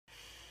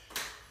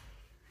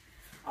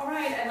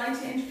like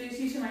to introduce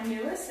you to my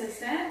new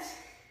assistant,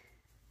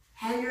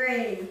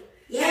 Henry.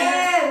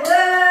 Yeah,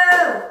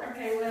 whoa!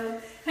 Okay,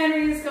 well,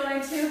 Henry is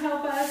going to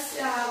help us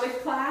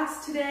with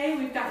class today.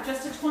 We've got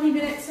just a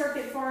 20-minute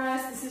circuit for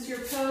us. This is your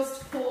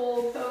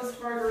post-pull,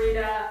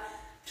 post-margarita,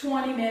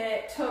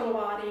 20-minute total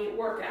body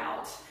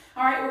workout.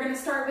 All right, we're going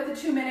to start with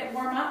a 2-minute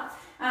warm-up.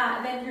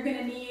 Then you're going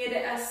to need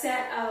a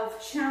set of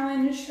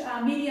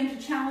medium to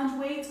challenge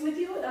weights with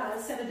you,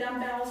 a set of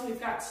dumbbells.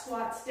 We've got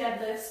squats,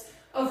 deadlifts,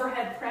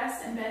 overhead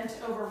press, and bent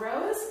over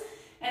rows.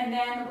 And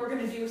then we're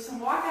going to do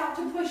some walkout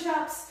to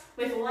push-ups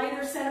with a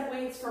lighter set of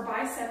weights for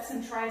biceps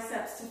and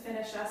triceps to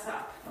finish us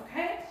up,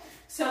 okay?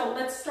 So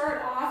let's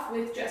start off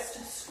with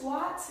just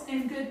squats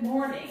and good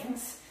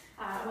mornings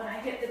when I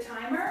hit the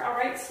timer. All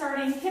right,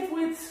 starting hip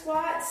width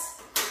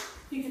squats.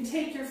 You can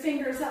take your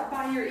fingers up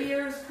by your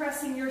ears,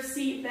 pressing your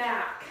seat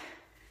back.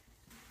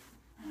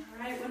 All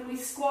right, when we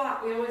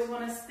squat, we always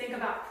want to think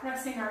about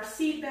pressing our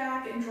seat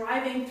back and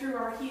driving through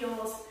our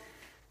heels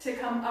to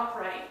come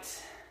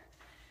upright.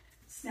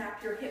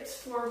 Snap your hips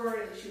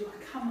forward as you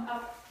come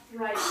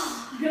upright.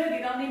 Good, you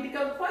don't need to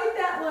go quite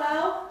that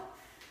low.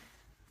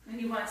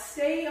 And you want to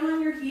stay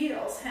on your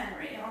heels,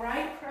 Henry, all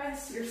right?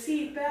 Press your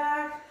seat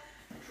back,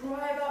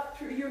 drive up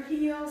through your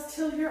heels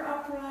till you're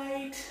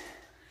upright.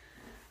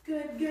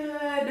 Good,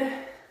 good.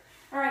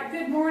 All right,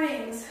 good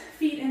mornings.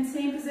 Feet in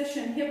same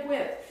position, hip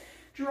width.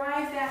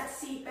 Drive that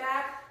seat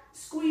back.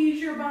 Squeeze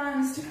your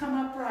buns to come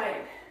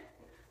upright.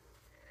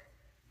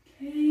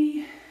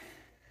 Okay.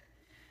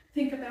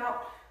 Think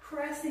about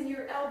pressing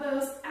your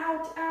elbows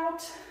out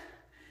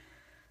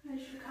as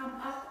you come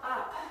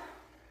up.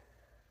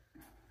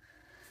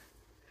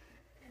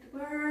 Good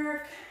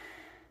work.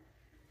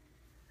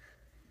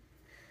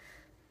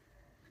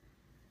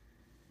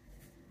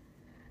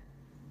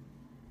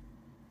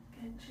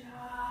 Good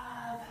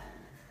job.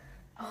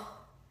 Oh.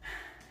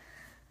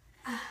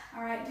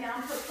 All right,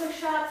 down for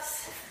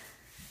push-ups.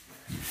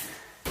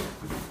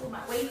 Oh, my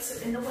weights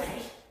are in the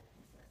way.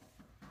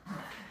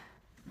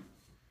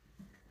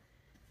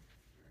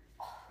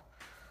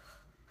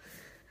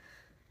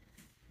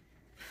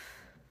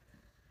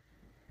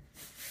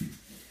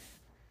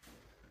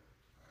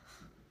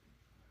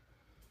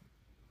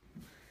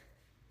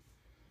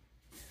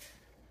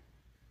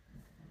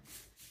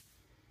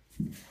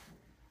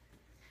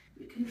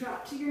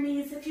 Drop to your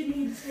knees if you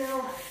need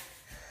to.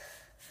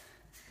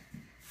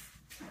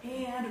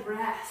 And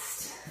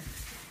rest.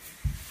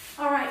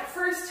 All right,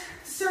 first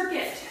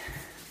circuit.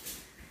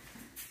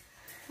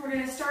 We're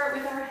going to start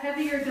with our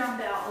heavier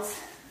dumbbells.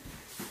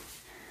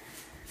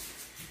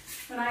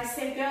 When I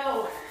say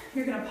go,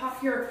 you're going to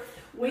pop your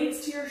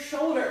weights to your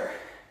shoulder.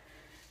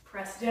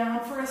 Press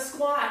down for a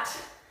squat.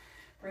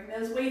 Bring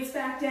those weights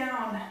back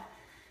down.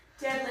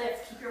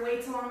 Deadlift, keep your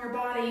weights along your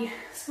body.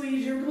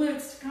 Squeeze your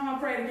glutes to come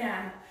upright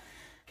again.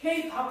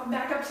 Okay, pop them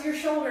back up to your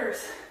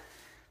shoulders.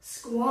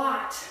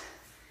 Squat.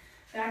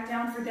 Back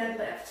down for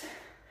deadlift.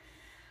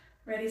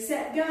 Ready,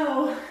 set,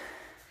 go.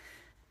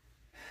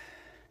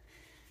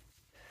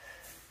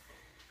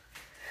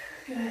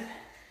 Good.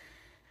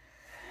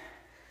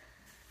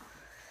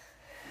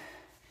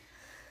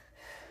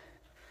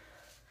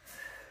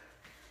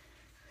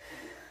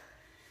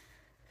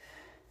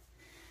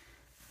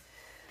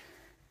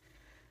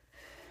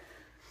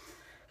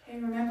 Okay,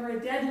 remember a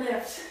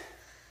deadlift.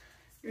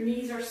 Your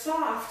knees are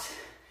soft.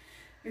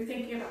 You're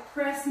thinking about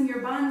pressing your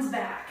buns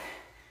back,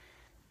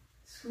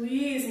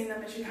 squeezing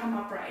them as you come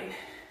upright.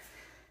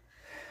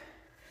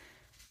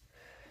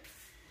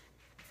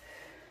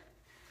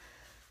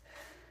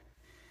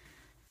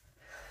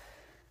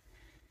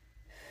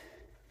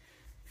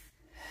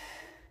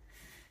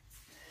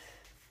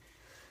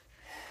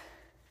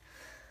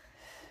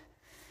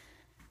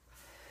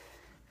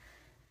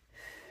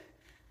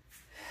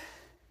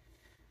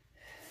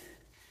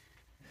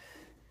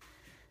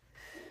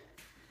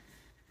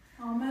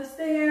 Almost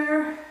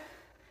there.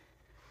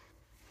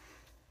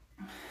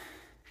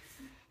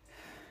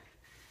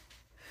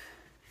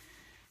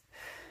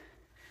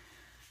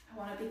 I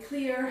want to be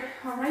clear,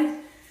 all right,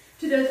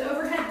 to those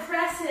overhead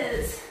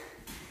presses.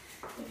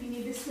 If you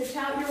need to switch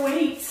out your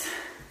weights,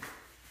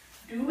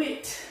 do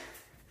it.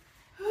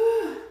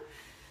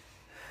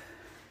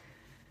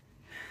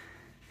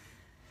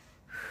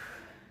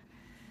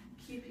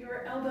 Keep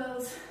your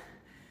elbows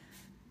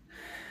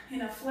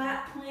in a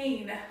flat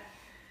plane.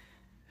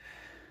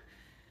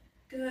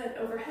 Good,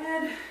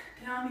 overhead,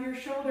 down to your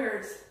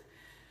shoulders.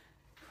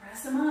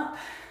 Press them up,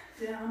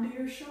 down to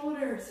your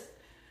shoulders.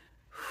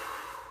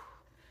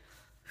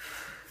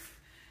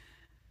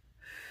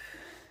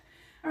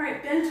 All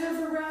right, bent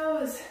over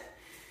rows.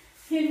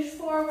 Hinge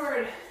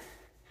forward.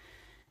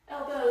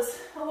 Elbows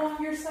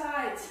along your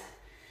sides.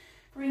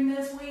 Bring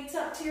those weights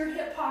up to your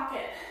hip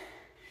pocket.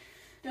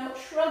 Don't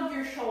shrug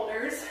your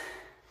shoulders.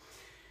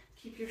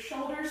 Keep your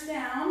shoulders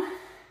down.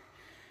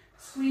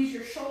 Squeeze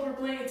your shoulder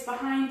blades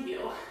behind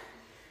you.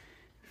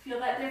 Feel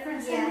that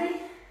difference,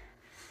 Henry?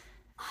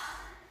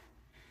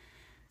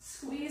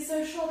 Squeeze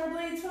those shoulder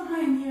blades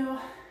behind you.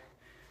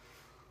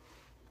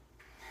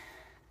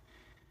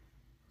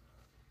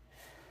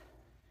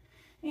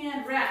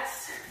 And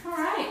rest. All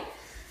right,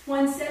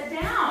 one set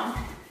down.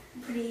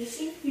 Pretty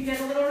easy. You get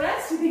a little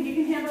rest. You think you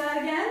can handle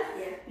that again?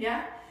 Yeah.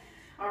 Yeah?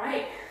 All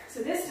right,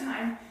 so this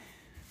time,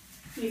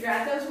 you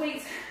grab those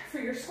weights for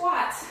your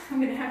squats.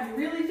 I'm gonna have you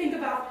really think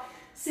about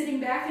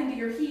sitting back into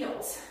your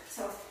heels.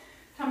 So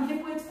come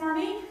hip width for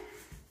me,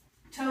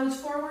 toes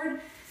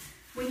forward.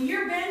 When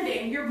you're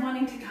bending, you're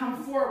wanting to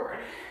come forward,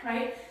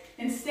 right?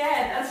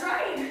 Instead, that's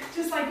right,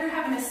 just like you're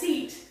having a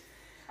seat.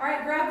 All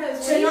right, grab those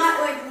weights. So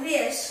not like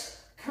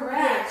this.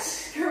 Correct,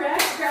 Yes.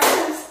 correct.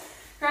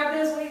 Grab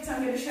those weights.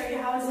 I'm gonna show you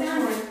how it's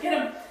done. Get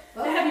them,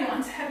 the heavy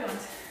ones.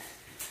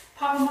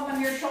 Pop them up on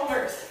your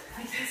shoulders,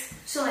 like this.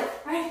 So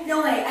like, Right?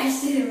 no way, I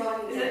just did it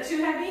wrong. Is that too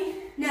heavy?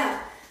 No.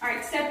 All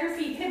right, step your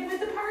feet hip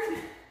width apart.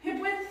 Hip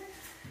width.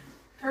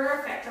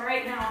 Perfect. All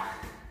right, now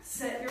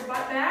set your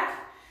butt back.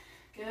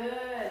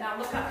 Good. Now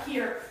look up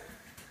here.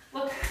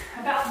 Look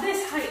about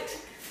this height.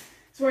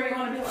 It's where you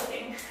want to be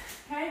looking.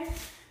 Okay?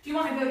 Do you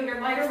want to go to your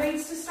lighter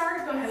weights to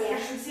start? Go ahead. Yeah.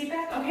 Push your seat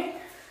back. Okay?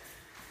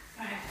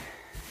 Go ahead.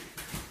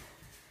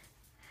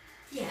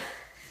 Yeah.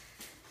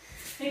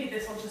 Maybe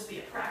this will just be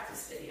a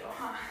practice video,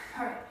 huh?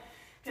 All right.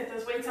 Get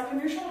those weights up on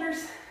your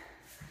shoulders.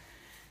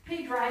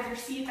 Okay, drive your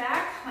seat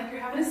back like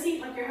you're having a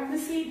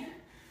seat,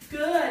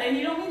 Good. And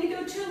you don't need to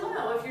go too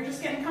low if you're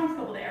just getting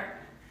comfortable there.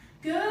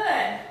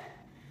 Good.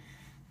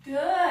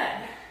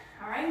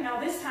 All right, now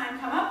this time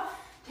come up.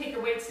 Take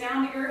your weights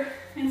down to your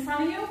in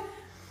front of you.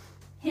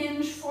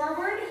 Hinge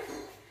forward.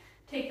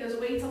 Take those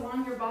weights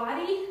along your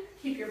body.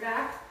 Keep your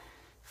back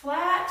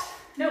flat.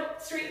 Nope,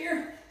 straighten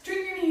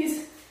your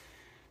knees.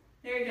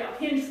 There you go.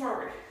 Hinge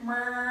forward.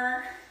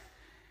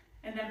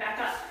 And then back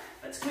up.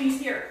 But squeeze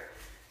here.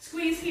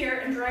 Squeeze here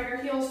and drag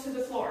your heels to the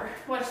floor.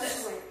 Watch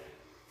this.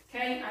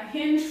 Okay, I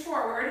hinge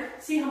forward.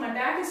 See how my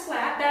back is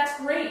flat? That's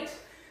great.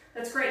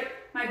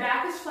 My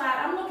back is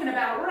flat. I'm looking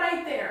about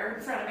right there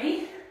in front of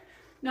me.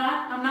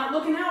 I'm not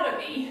looking out at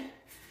me.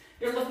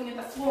 You're looking at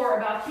the floor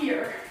about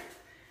here.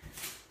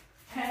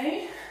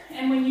 Okay?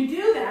 And when you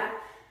do that,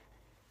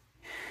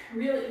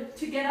 really,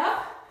 to get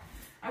up,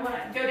 I want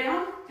to go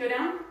down.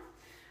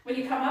 When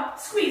you come up,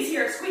 squeeze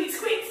here, squeeze.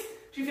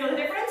 Do you feel the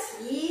difference?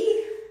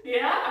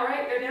 Yeah? All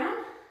right, go down.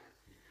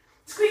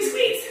 Squeeze.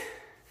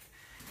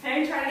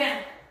 Okay, try it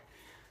again.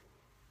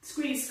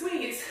 Squeeze.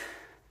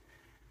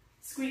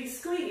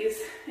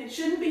 It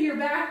shouldn't be your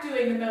back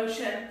doing the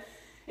motion.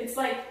 It's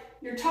like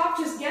your top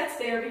just gets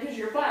there because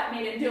your butt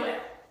made it do it.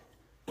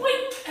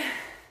 Blink.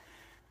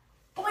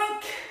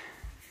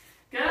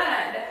 Good.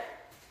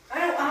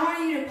 I want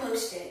you to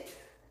post it.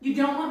 You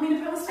don't want me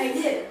to post it? I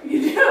do.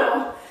 You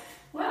do?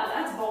 Wow,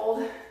 that's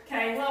bold.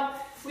 Okay, well,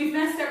 we've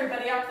messed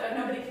everybody up though.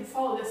 Nobody can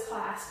follow this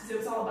class because it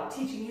was all about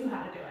teaching you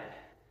how to do it.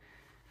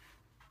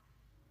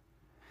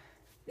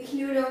 We can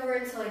do it over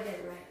until I get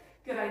it right.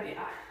 Good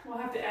idea. We'll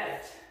have to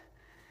edit.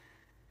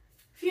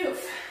 Phew.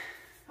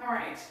 All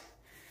right.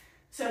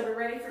 So we're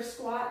ready for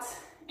squats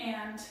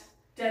and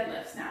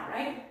deadlifts now,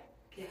 right?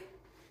 Yeah. Okay.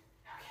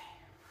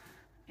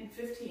 In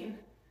 15.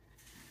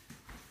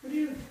 What do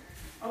you...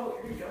 Oh,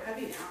 you're going to go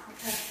heavy now.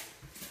 Okay.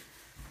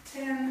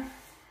 10,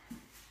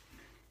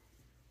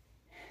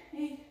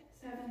 8,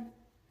 7,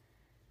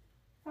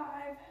 5,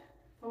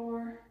 4. All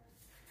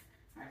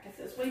right, get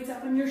those weights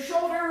up on your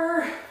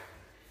shoulder.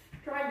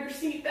 Drive your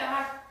seat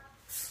back.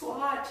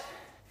 Squat.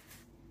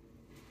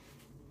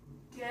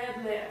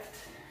 Deadlift.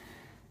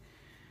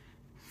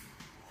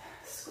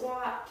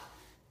 Squat.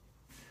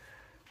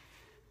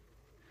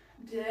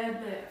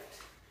 Deadlift.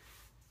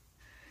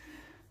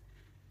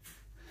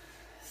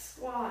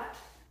 Squat.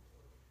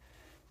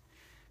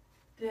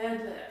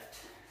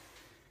 Deadlift.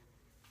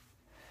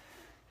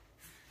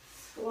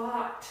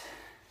 Squat.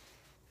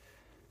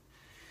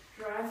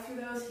 Drive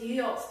through those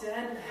heels.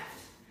 Deadlift.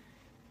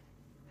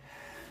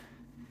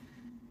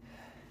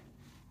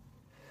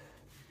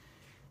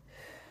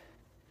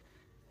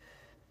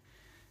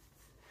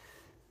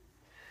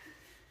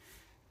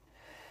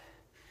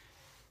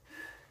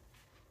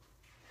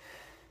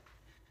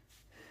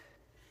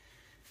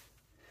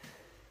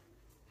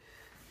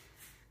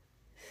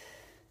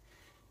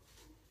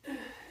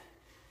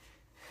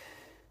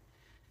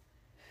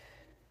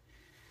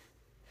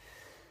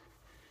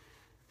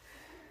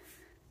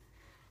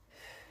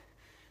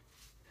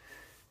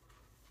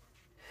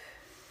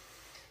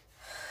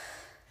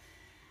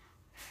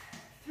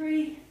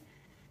 Three,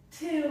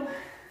 2,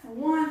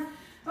 1.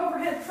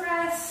 Overhead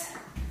press.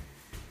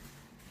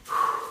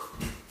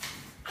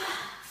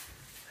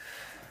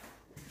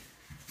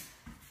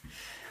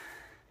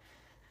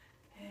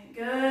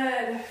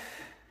 Okay,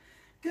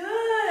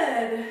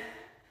 good.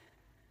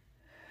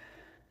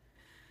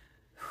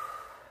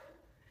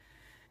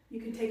 You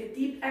can take a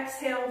deep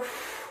exhale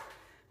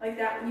like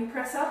that when you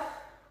press up.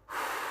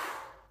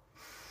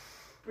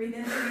 Breathe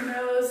in through your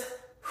nose.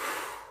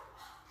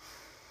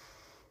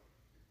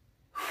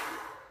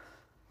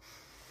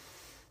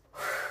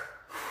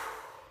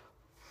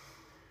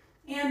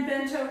 And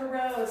bent over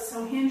rows.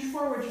 So hinge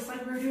forward just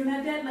like we were doing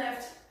that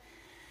deadlift.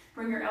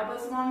 Bring your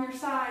elbows along your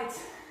sides.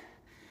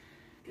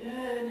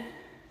 Good.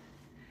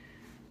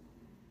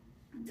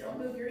 Don't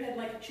move your head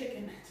like a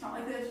chicken. It's not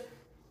like this.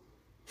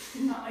 It's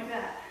not like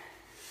that.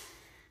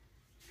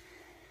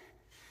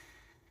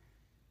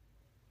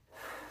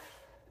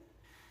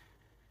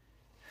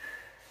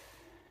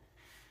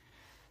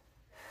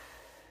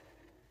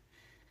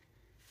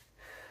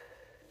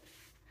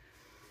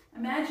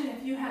 Imagine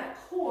if you had a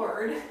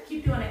cord.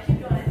 Keep doing it,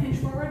 hinge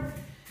forward.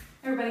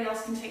 Everybody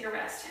else can take a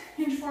rest.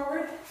 Hinge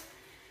forward,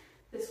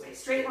 this way,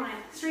 straight line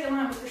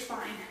with your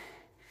spine.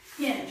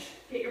 Hinge,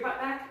 get your butt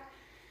back.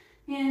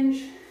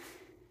 Hinge,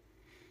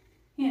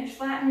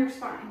 flatten your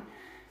spine.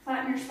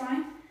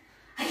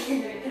 There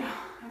you go,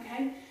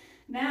 okay?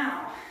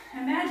 Now,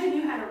 imagine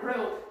you had a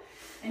rope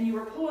and you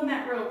were pulling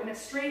that rope in a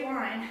straight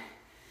line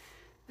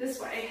this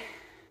way.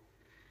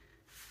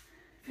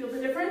 Feel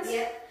the difference?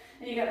 Yep.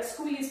 And you gotta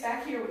squeeze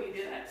back here when you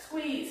do that.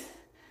 Squeeze.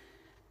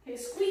 Okay,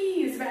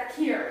 squeeze back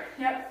here.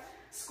 Yep.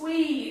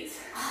 Squeeze.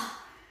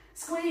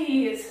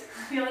 Squeeze.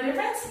 Feel the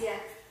difference? Yeah.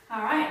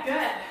 All right,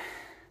 good.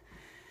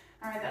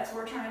 All right, that's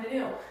what we're trying to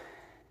do.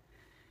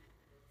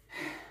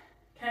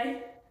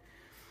 Okay?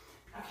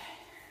 Okay.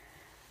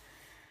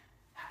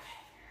 Okay.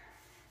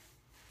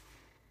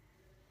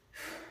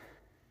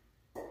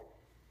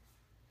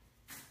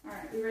 All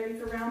right, we ready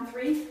for round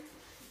 3?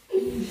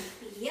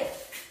 Yep.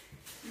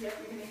 Yep,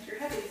 you're gonna use your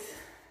heavies.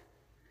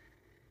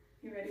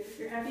 You ready with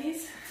your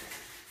heavies?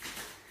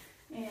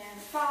 And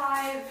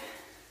 5,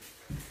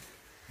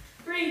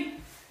 3,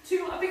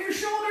 2, up at your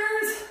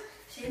shoulders.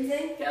 Same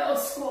thing. Go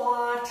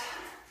squat,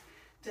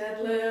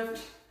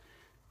 deadlift,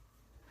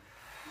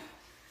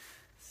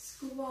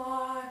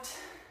 squat,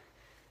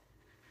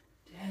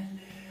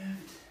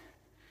 deadlift,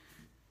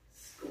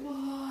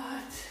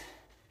 squat,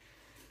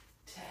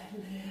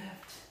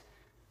 deadlift.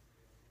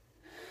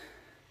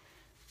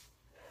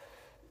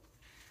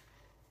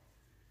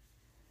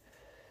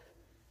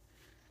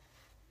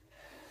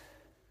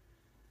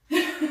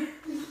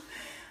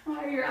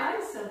 Why are your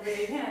eyes so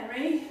big,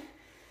 Henry?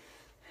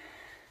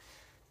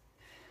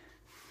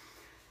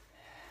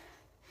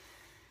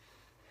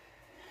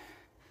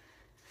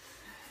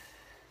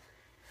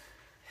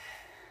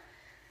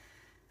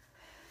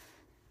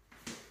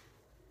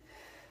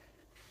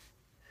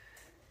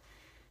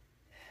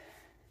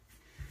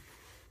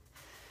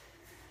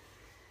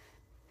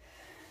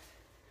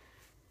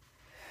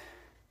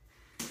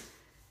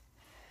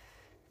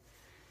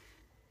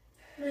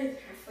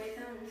 Like halfway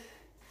done.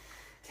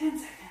 10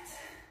 seconds.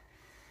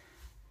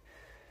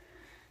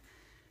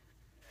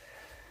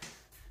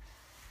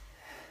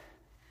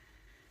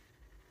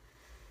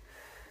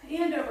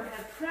 And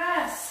overhead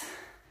press.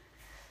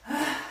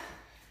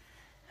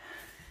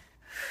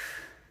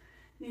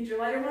 Need your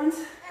lighter ones?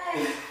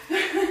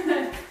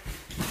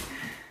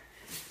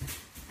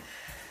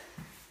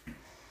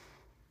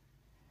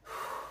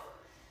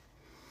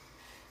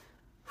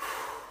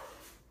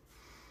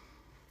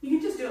 You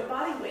can just do a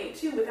body weight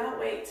too without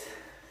weights.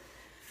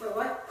 Wait,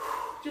 what?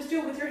 Just do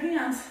it with your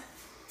hands.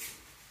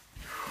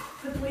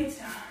 Put the weights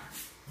down.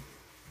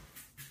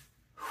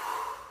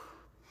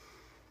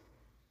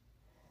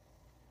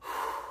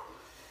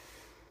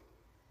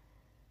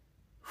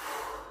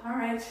 All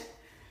right,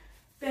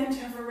 bent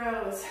over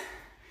rows.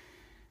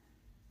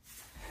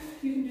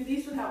 You can do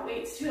these without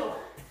weights too.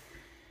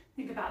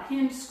 Think about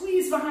hinge,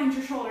 squeeze behind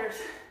your shoulders.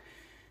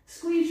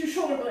 Squeeze your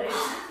shoulder blades.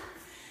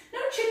 No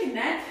chicken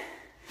neck.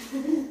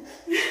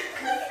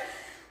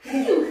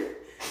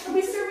 Are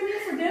we serving you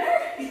for dinner?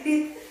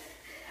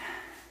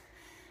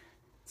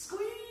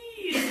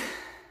 Squeeze.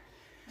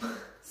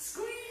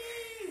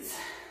 Squeeze.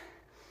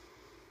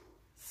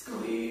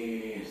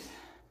 Squeeze.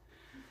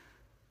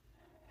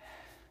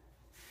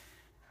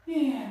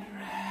 And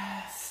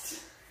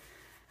rest.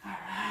 All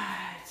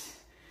right.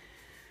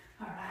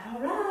 All right,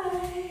 all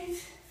right.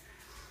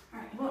 All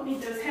right, you won't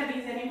need those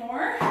heavies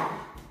anymore.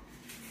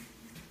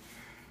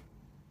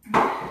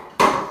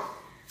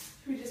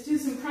 Should we just do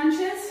some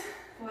crunches?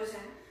 What was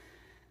that?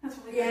 That's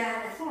what we did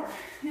on the floor.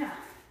 Yeah.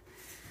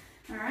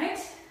 All right.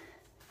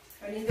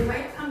 I need the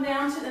weight. Come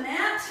down to the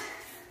mat.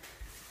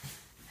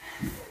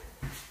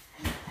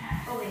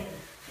 Oh, wait.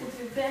 We'll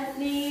do bent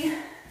knee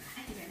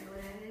I think I know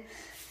what that is.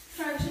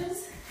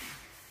 crunches.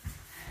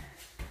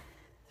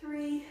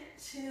 3,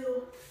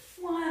 2,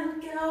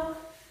 1, go.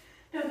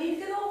 Don't need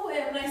to go all the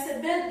way up. When I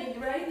said bent knee,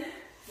 right?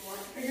 What?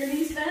 Are your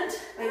knees bent?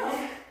 Right No.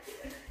 there.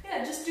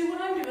 Yeah, just do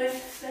what I'm doing.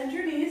 Bend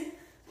your knees,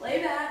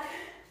 lay back,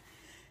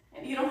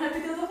 and you don't have to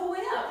go the whole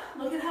way up.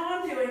 Look at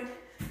how I'm doing.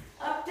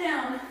 Up,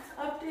 down,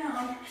 up,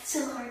 down. It's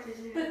so hard to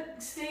do.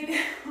 But stay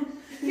down.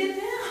 Get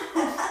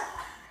down.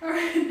 All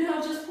right,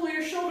 now just pull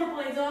your shoulder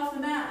blades off the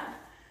mat.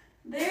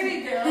 There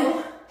you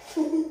go.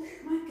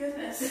 My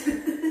goodness.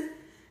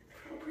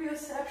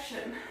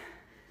 Proprioception.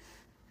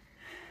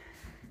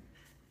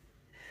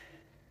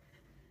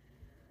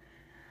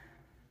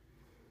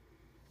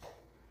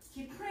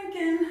 Keep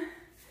cranking.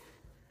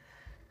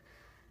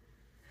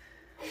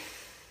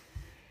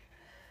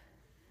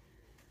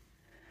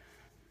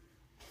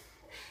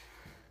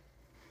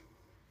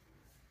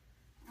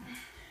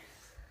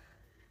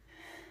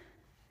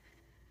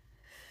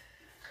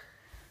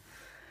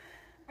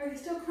 Are you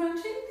still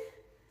crunching?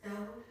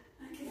 No.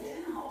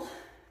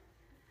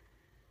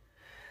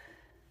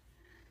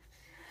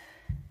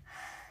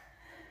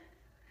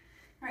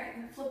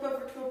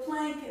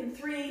 in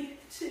 3,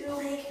 2,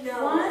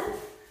 No. 1.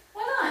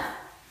 Why not?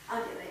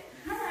 I'll do it.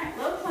 All right,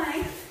 low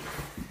plank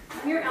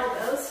on your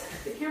elbows.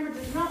 The camera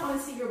does not want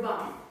to see your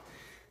bum.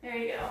 There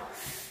you go.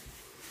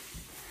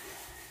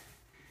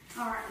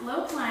 All right,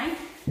 low plank.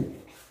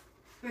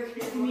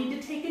 If you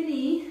need to take a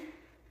knee,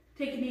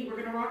 take a knee. We're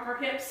going to rock our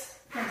hips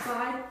from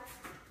side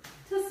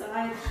to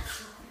side,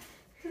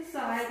 to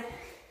side,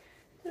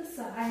 to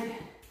side.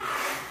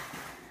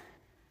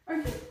 Are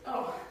you,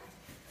 oh,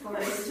 I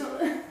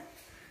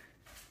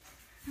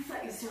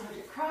thought you still had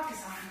your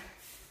Crocs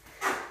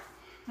on.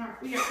 All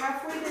right, we are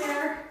halfway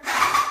there.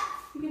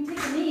 You can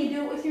take a knee and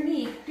do it with your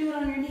knee. Do it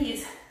on your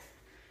knees.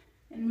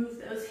 And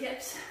move those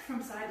hips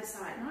from side to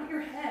side. Not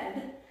your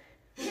head.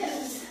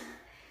 Hips.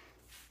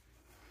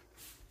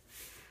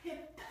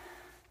 Hip.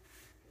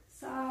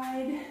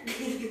 Side.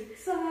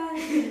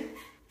 Side.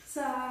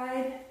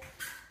 Side.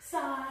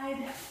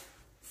 Side.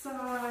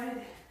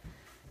 Side.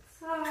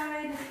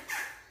 Side.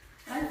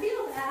 I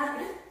feel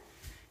that.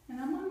 And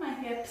I'm on my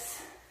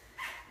hips.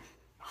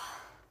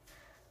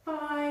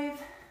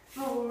 5,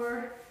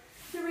 4,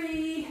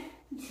 3,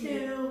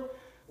 2,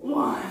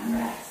 1.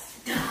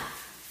 Rest.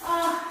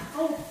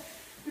 Oh,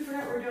 we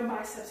forgot we were doing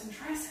biceps and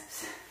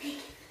triceps.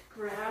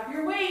 Grab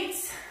your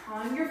weights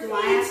on your feet. Do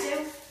I have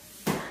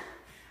to?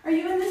 Are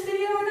you in this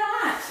video or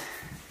not?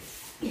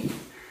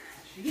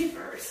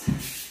 Jeepers.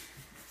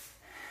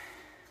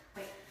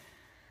 Wait.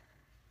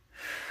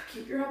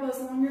 Keep your elbows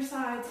along your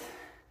sides.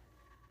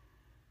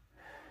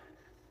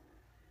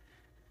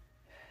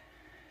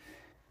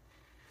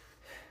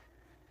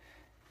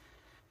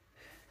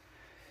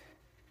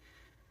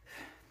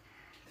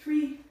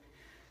 Three,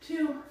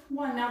 2,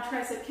 1. Now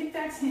tricep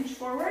kickbacks, hinge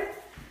forward.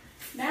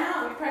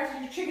 Now we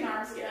practice your chicken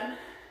arms again.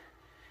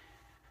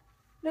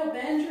 No,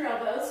 bend your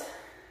elbows.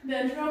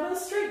 Bend your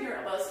elbows, straighten your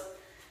elbows.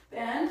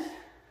 Bend,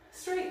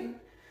 straighten.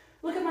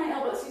 Look at my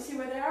elbows. You see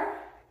where they are?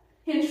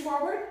 Hinge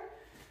forward.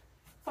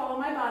 Follow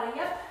my body.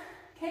 Yep.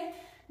 Okay.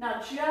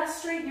 Now just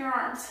straighten your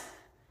arms.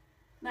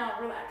 Now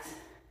relax.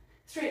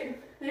 Straighten.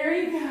 There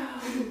you go.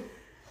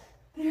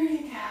 There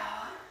you go.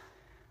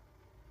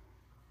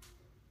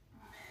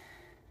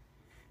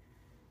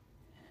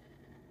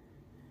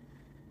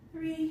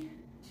 Three,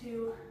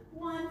 2,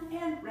 1,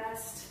 and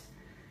rest.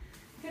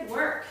 Good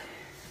work.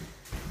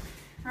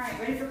 All right,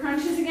 ready for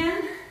crunches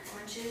again?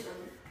 Crunches.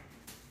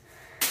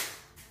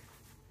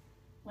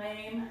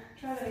 Lame.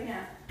 Try that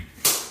again.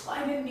 Well,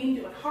 I didn't mean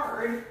to do it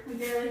hard. We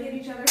barely hit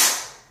each other.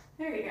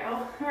 There you go.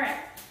 All right.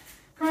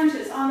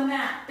 Crunches on the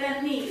mat.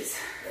 Bent knees.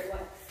 Wait,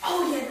 what?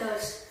 Oh, yeah,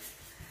 those.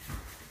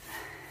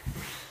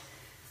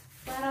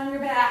 Flat on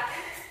your back.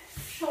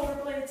 Shoulder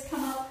blades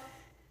come up.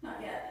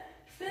 Not yet.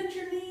 Bend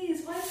your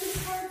knees. Why is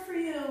this hard for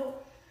you?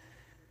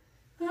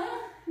 Huh?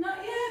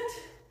 Not yet.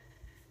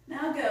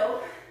 Now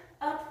go.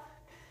 Up,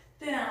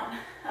 down,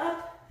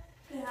 up,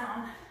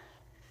 down.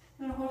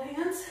 You want to hold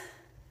hands?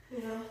 Yeah.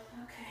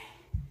 Okay.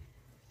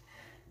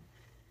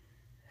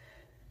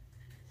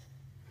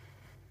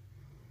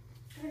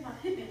 Try not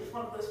hit me with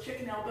one of those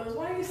chicken elbows.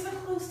 Why are you so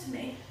close to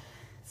me?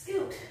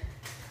 Scoot.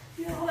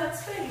 You got all that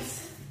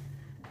space.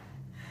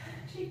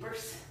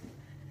 Jeepers.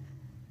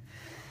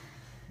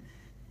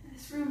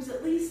 This room's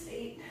at least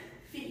 8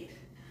 feet.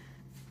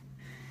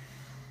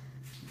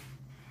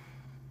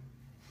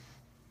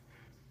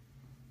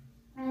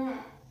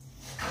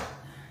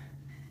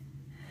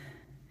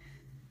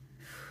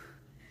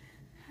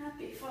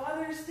 Happy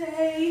Father's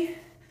Day.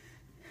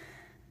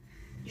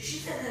 You should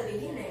say that at the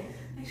beginning.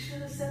 I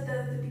should have said that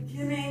at the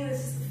beginning.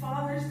 This is the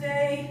Father's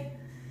Day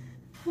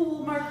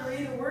pool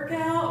margarita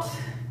workout.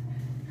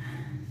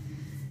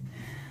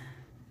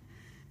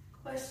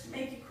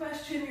 Make you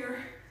question your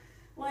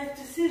life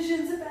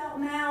decisions about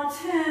now.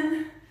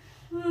 10.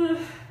 Ugh.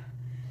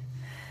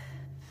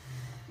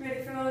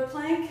 Ready for another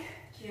plank?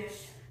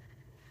 Yes.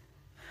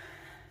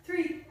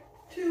 3,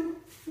 2,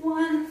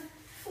 1.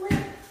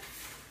 Flip.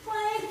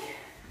 Plank.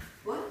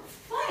 What?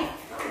 Plank.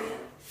 Oh, yeah.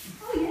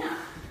 Oh, yeah.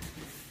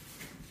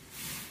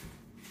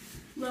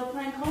 Low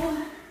plank hold.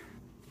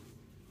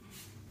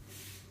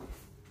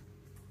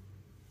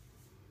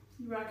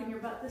 You rocking your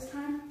butt this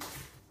time?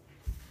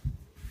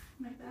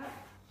 Like that.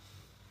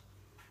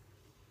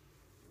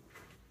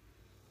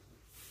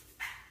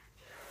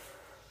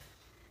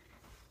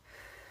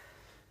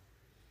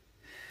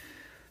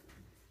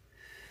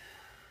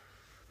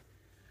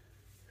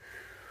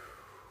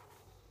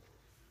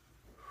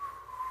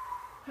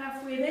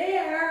 Halfway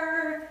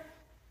there.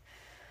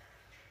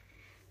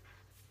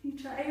 You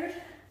tired?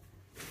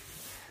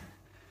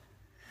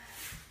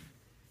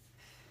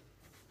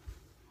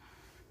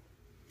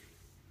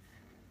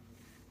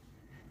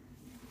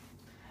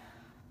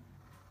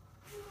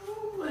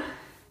 Ooh.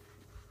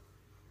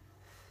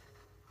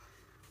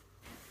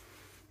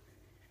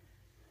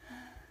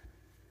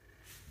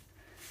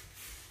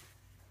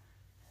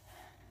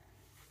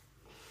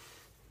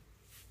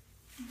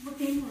 What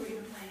game were we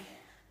going to play?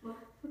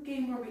 What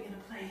game were we going to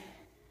play?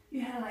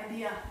 You had an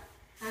idea.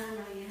 I don't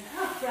know yet.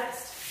 Oh,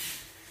 rest.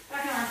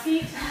 Back on our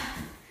feet.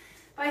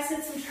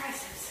 Biceps and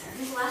triceps.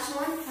 This last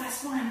one?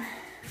 Last one.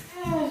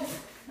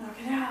 Knock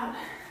it out.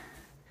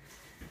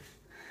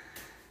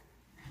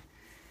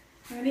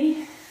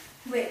 Ready?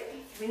 Wait,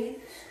 do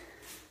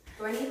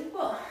I need?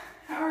 Well,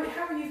 how are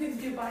you going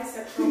to do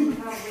bicep curls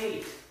without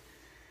weight?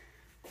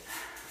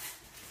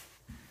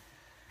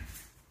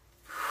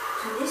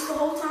 Do this the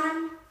whole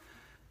time?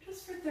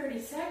 Just for 30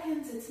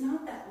 seconds. It's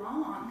not that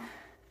long.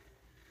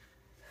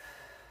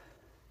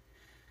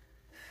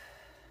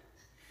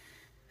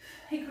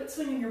 Hey, quit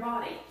swinging your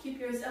body. Keep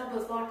your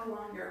elbows locked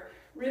along your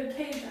rib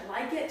cage. I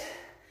like it.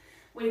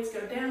 Weights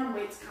go down,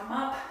 weights come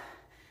up.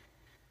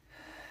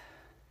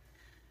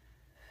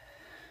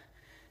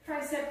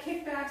 Tricep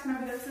kickbacks.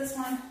 Remember, that's this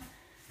one.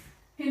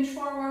 Hinge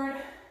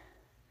forward.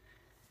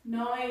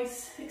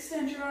 Nice.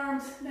 Extend your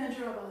arms, bend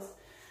your elbows.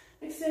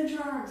 Extend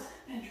your arms,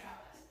 bend your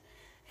elbows.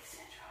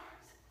 Extend your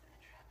arms,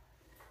 bend your elbows.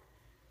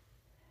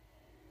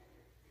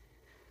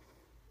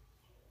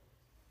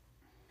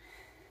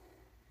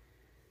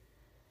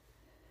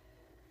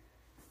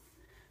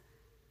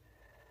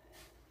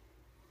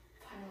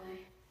 Finally.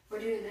 We're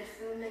doing this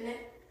for a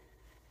minute.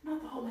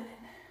 Not the whole minute.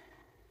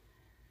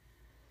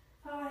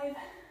 5,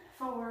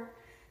 4,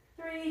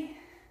 3,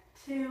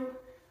 2,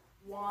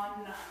 1.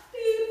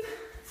 Beep.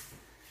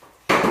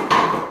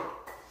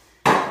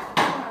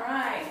 All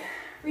right.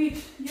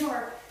 Reach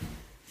your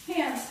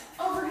hands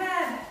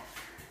overhead.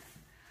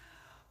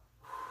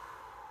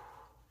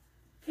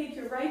 Take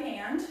your right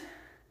hand,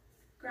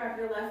 grab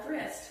your left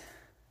wrist,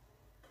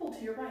 pull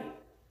to your right.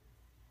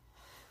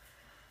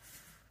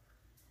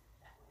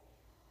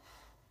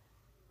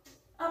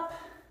 Up.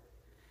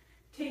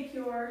 Take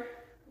your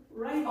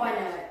right hand. Oh, I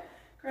know it.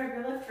 Grab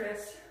your left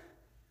wrist.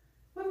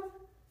 Whoop.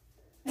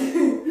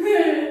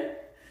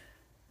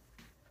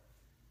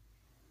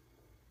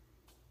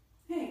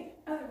 Hey,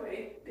 other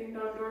way, ding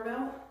dong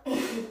doorbell. All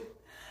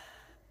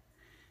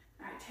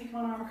right, take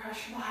one arm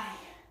across your body.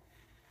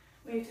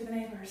 Wave to the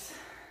neighbors.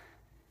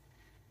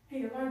 Hey,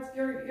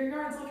 your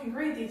yard's looking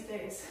great these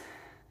days.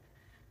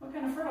 What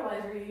kind of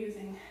fertilizer are you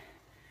using?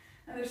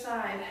 Other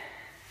side.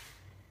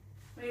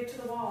 Wave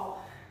to the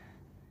wall.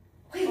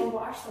 Wait. Or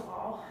wash the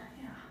wall.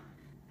 Yeah,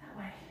 that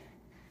way.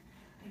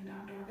 Ding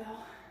dong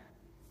doorbell.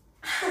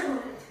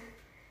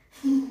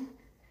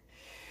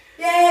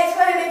 Yay,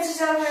 20 minutes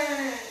is over.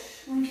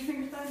 Launch your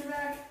fingers behind your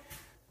back.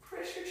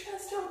 Press your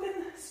chest open.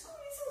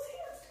 Squeeze those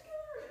hands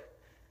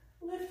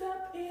together. Lift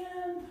up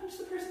and punch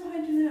the person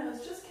behind your nose.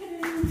 Just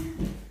kidding.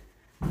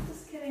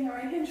 Just kidding. All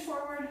right, hinge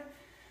forward.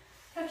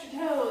 Touch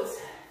your toes.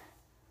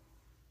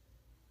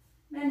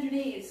 Bend your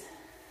knees.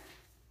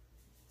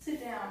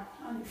 Sit down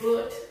on your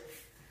foot.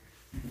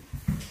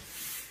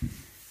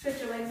 Stretch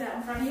your legs out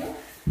in front of you.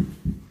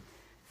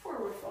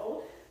 Forward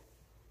fold.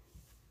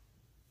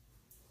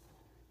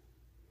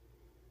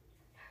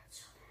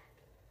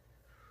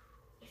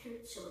 It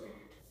hurts so bad.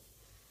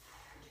 I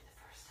heard you the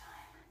first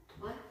time.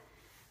 What?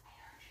 I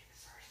heard you the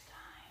first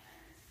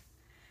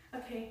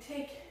time. Okay,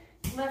 take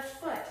left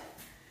foot.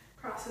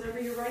 Cross it over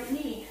your right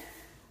knee.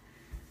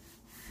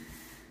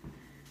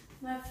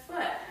 Left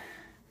foot.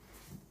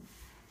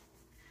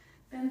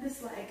 Bend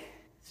this leg.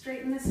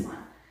 Straighten this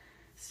one.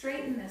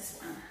 Straighten this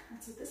one.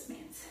 That's what this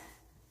means.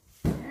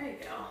 There you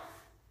go.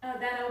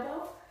 That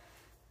elbow.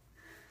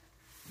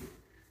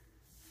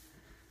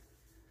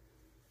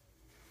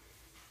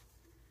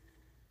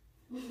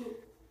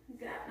 Like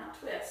that, not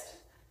twist.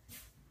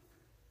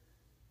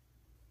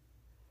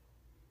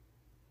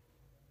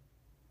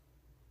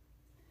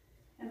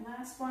 And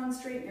last one,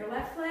 straighten your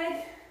left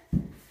leg.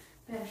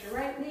 Bend your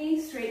right knee,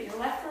 straighten your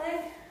left leg.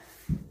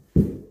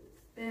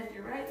 Bend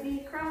your right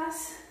knee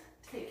across.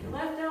 Take your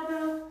left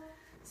elbow.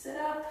 Sit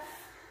up.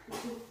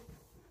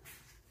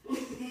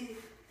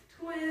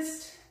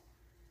 Twist.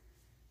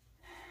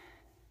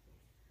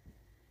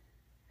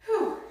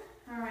 Whew.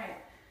 All right.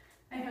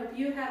 I hope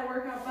you had a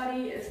workout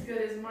buddy as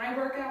good as my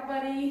workout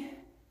buddy.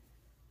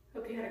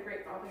 Hope you had a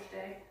great Father's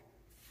Day.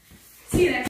 See you next time.